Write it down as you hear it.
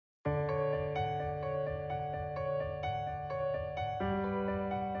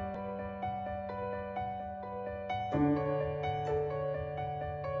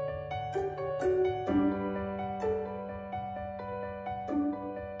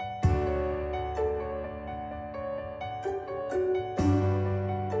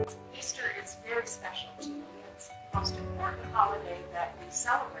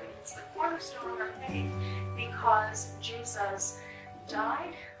celebrate. It's the cornerstone of our faith because Jesus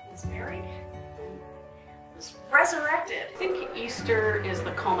died, was buried, was resurrected. I think Easter is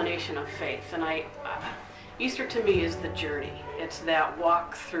the culmination of faith, and Easter to me is the journey. It's that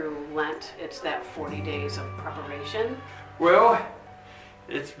walk through Lent. It's that 40 days of preparation. Well,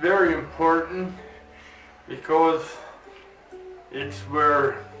 it's very important because it's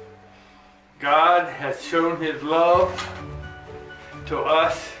where God has shown His love to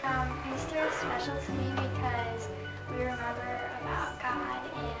us. Easter is special to me because we remember about God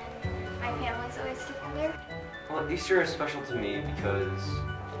and my family's always together. Well, Easter is special to me because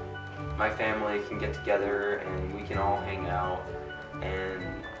my family can get together and we can all hang out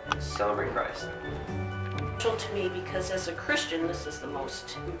and celebrate Christ. Special to me because as a Christian, this is the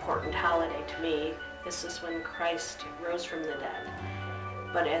most important holiday to me. This is when Christ rose from the dead.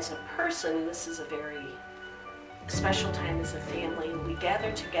 But as a person, this is a very special time as a family. We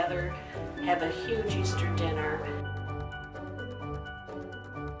gather together, have a huge Easter dinner.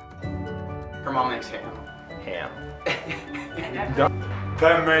 Her mom makes ham.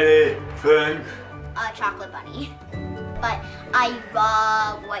 Family, friends. A chocolate bunny. But I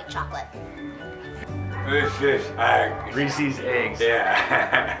love white chocolate. Reese's eggs. Reese's eggs.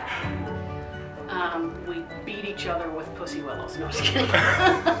 Yeah. We beat each other with pussy willows. No, just kidding.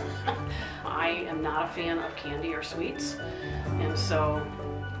 I am not a fan of candy or sweets, and so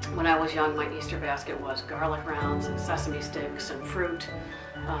when I was young, my Easter basket was garlic rounds and sesame sticks and fruit,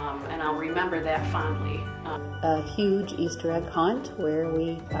 and I'll remember that fondly. A huge Easter egg hunt where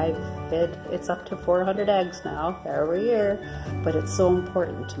I've fed, it's up to 400 eggs now every year, but it's so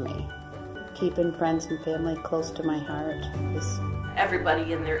important to me. Keeping friends and family close to my heart is...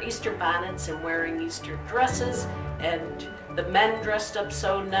 Everybody in their Easter bonnets and wearing Easter dresses, and the men dressed up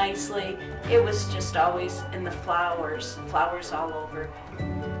so nicely. It was just always in the flowers all over.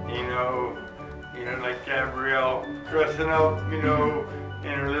 You know, like Gabrielle dressing up, in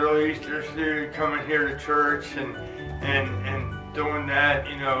her little Easter suit, coming here to church and doing that,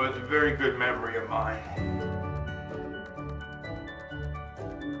 is a very good memory of mine.